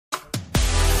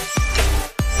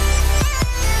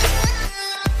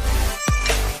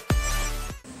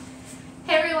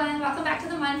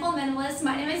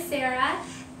Sarah.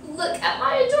 Look at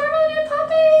my adorable new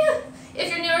puppy. If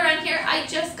you're new around here, I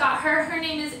just got her. Her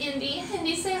name is Indy.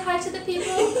 Indy, say hi to the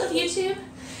people of YouTube.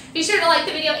 Be sure to like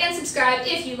the video and subscribe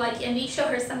if you like Indy. Show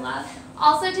her some love.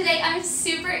 Also today, I'm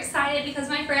super excited because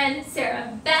my friend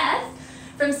Sarah Beth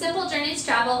from Simple Journeys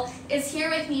Travel is here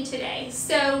with me today.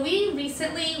 So we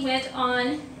recently went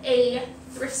on a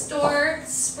thrift store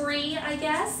spree, I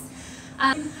guess.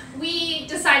 We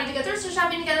decided to go thrift store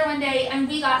shopping together one day and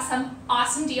we got some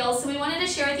awesome deals. So we wanted to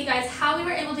share with you guys how we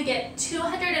were able to get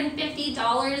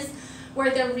 $250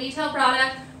 worth of retail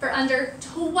product for under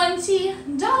 $20.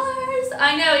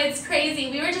 I know, it's crazy.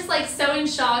 We were just like so in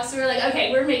shock. So we were like,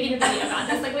 okay, we're making a video about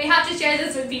this. Like we have to share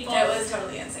this with people. It was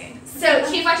totally insane. So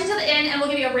keep watching till the end and we'll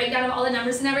give you a breakdown of all the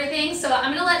numbers and everything. So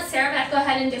I'm going to let Sarah Beth go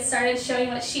ahead and get started showing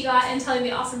what she got and telling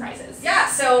the awesome prices. Yeah,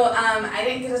 so I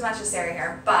didn't get as much as Sarah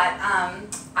here, but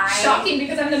Shocking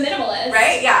because I'm the minimalist.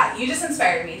 Right? Yeah, you just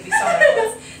inspired me to be so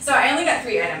minimalist. So I only got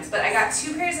 3 items, but I got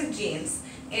 2 pairs of jeans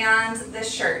and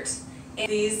this shirt. And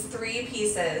these 3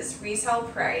 pieces, retail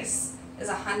price is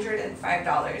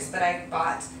 $105, but I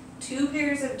bought 2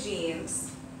 pairs of jeans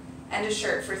and a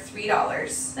shirt for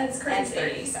 $3. That's crazy. And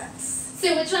 30 cents.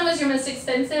 So which one was your most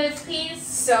expensive piece?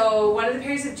 So one of the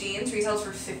pairs of jeans retails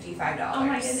for $55. Oh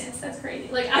my goodness, that's crazy.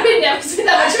 Like I would never spend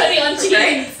that much money on jeans.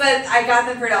 Right? But I got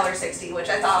them for $1.60, which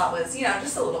I thought was, you know,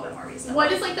 just a little bit more reasonable.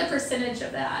 What is like the percentage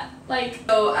of that? Like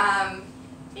so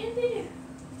Andy.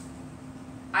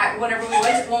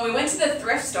 when we went to the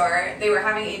thrift store, they were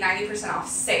having a 90% off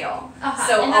sale.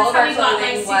 So and all of our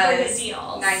clothing was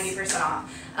 90%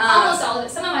 off. Almost all of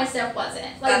it. Some of my stuff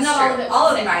wasn't. Like that's not true. all of it. All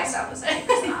of my stuff was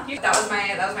 90% off.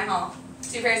 That was my haul.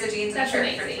 2 pairs of jeans and a shirt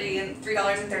for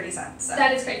 $3.30. So.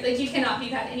 That is crazy. Like you cannot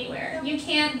beat that anywhere. You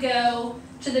can't go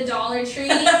to the Dollar Tree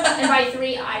and buy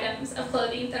 3 items of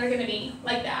clothing that are going to be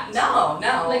like that. No.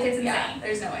 Like it's insane. Yeah,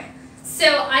 there's no way.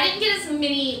 So I didn't get as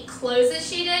many clothes as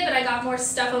she did, but I got more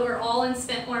stuff overall and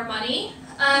spent more money.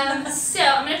 So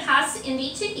I'm going to pass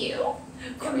Indy to you.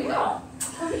 There we go.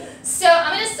 So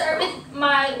I'm going to start with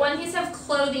my one piece of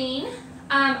clothing.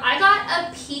 I got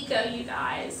a Pico, you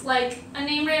guys, like a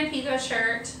name brand Pico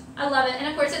shirt. I love it. And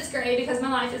of course it's gray because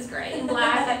my life is gray and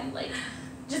black and like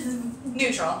just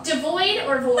neutral. Devoid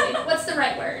or void? What's the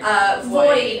right word?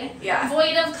 Void. Yeah.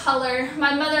 Void of color.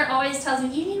 My mother always tells me,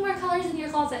 you need more colors in your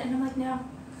closet. And I'm like, no,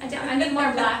 I don't. I need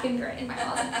more black and gray in my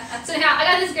closet. So now I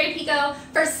got this gray Pico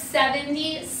for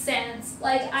 70 cents.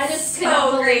 Like I just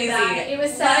couldn't believe that. It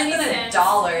was 70 cents.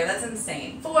 $1. That's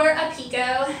insane. For a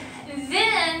Pico.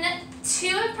 Then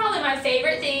 2 of probably my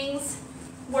favorite things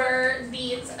were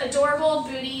these adorable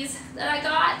booties that I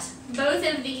got. Both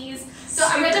of these. So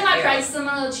I read my prices on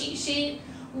my little cheat sheet.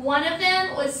 One of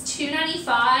them was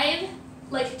 $2.95,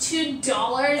 like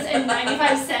 $2.95.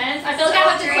 I feel like I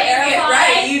have to clarify.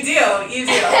 Right, you do.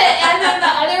 And then the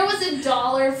other was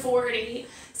 $1.40.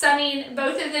 So I mean,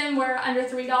 both of them were under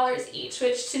 $3 each,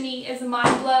 which to me is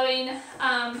mind-blowing.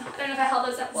 I don't know if I held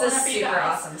those up well enough for you guys. Super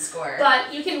awesome score.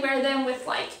 But you can wear them with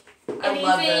like anything. I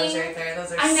love those right there.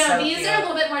 Those are so cute. I know, these are a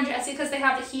little bit more dressy because they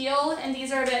have the heel, and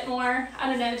these are a bit more, I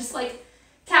don't know, just like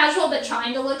casual but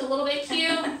trying to look a little bit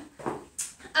cute.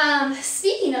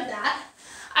 Speaking of that,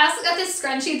 I also got this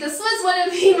scrunchie. This was one of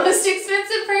the most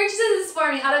expensive purchases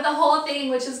for me out of the whole thing,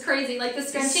 which is crazy. Like the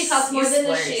scrunchie cost more than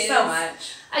the shoes. So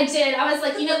much. I did. I was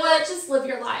like, you know what? Just live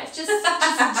your life. Just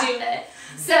do it.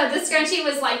 So the scrunchie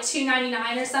was like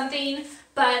 $2.99 or something.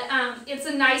 But it's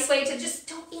a nice way to just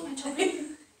don't eat my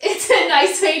children. It's a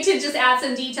nice way to just add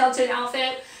some detail to an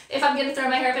outfit. If I'm gonna throw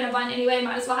my hair up in a bun anyway,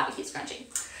 might as well have a cute scrunchie.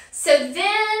 So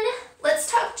then let's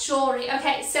talk jewelry.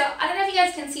 Okay, so I don't know if you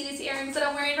guys can see these earrings that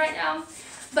I'm wearing right now,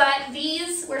 but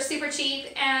these were super cheap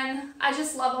and I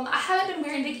just love them. I haven't been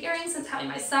wearing big earrings since having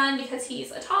my son because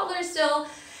he's a toddler still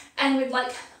and would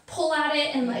like pull at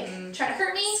it and like try to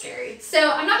hurt me. Scary.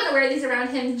 So I'm not gonna wear these around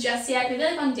him just yet, maybe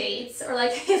like on dates or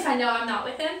like if I know I'm not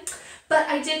with him. But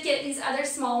I did get these other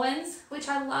small ones, which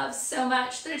I love so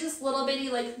much. They're just little bitty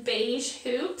like beige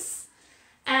hoops.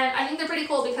 And I think they're pretty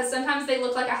cool because sometimes they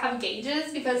look like I have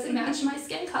gauges because they match my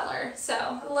skin color. So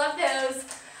I love those.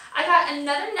 I got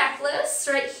another necklace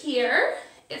right here.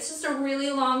 It's just a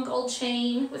really long gold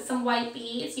chain with some white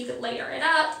beads. You could layer it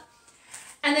up.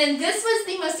 And then this was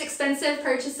the most expensive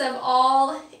purchase of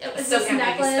all. It was this necklace.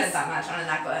 Can't believe you spent that much on a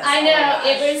necklace. I know,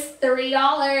 it was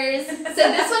 $3. So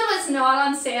this one was not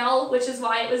on sale, which is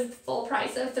why it was the full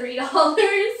price of $3.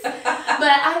 But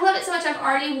I love it so much. I've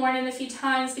already worn it a few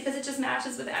times because it just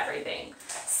matches with everything.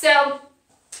 So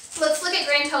let's look at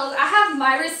grand totals. I have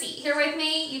my receipt here with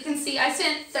me. You can see I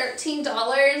spent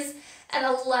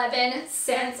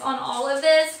 $13.11 on all of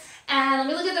this. And let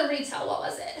me look at the retail. What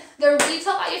was it? The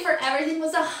retail value for everything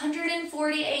was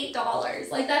 $148.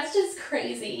 Like, that's just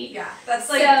crazy. Yeah, that's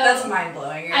like, that's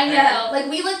mind-blowing. Right I know. Like,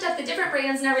 we looked up the different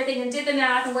brands and everything and did the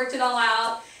math and worked it all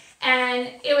out. And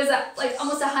it was like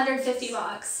almost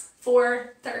 $150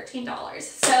 for $13.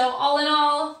 So all in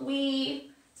all, we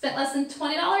spent less than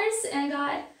 $20 and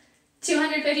got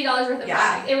 $250 worth of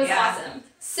product. It was awesome.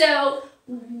 So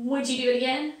would you do it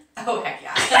again? Oh, heck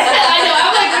yeah. I know.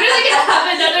 I'm like, when are they going to have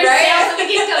another sale so we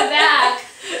can go back?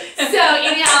 So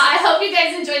anyhow, I hope you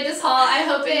guys enjoyed this haul. I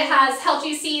hope it has helped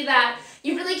you see that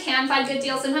you really can find good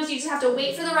deals. Sometimes you just have to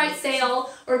wait for the right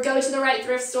sale or go to the right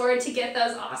thrift store to get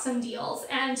those awesome deals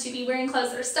and to be wearing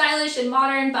clothes that are stylish and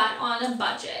modern but on a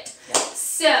budget.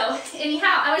 So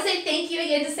anyhow, I want to say thank you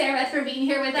again to Sarah Beth for being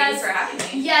here with us. Thanks for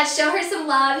having me. Yeah, show her some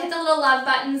love. Hit the little love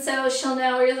button so she'll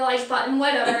know, or the like button,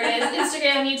 whatever it is.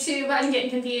 Instagram, YouTube, I'm getting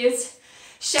confused.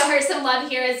 Show her some love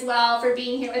here as well for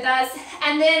being here with us.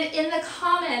 And then in the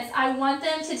comments, I want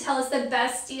them to tell us the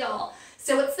best deal.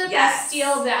 So what's the best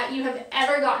deal that you have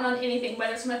ever gotten on anything,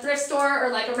 whether it's from a thrift store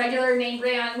or like a regular name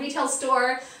brand retail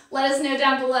store? Let us know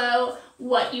down below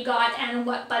what you got and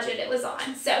what budget it was on.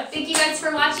 So thank you guys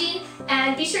for watching,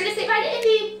 and be sure to say bye to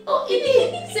Indy. Oh,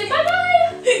 Indy, say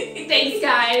bye-bye. Thanks,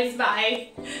 guys. Bye.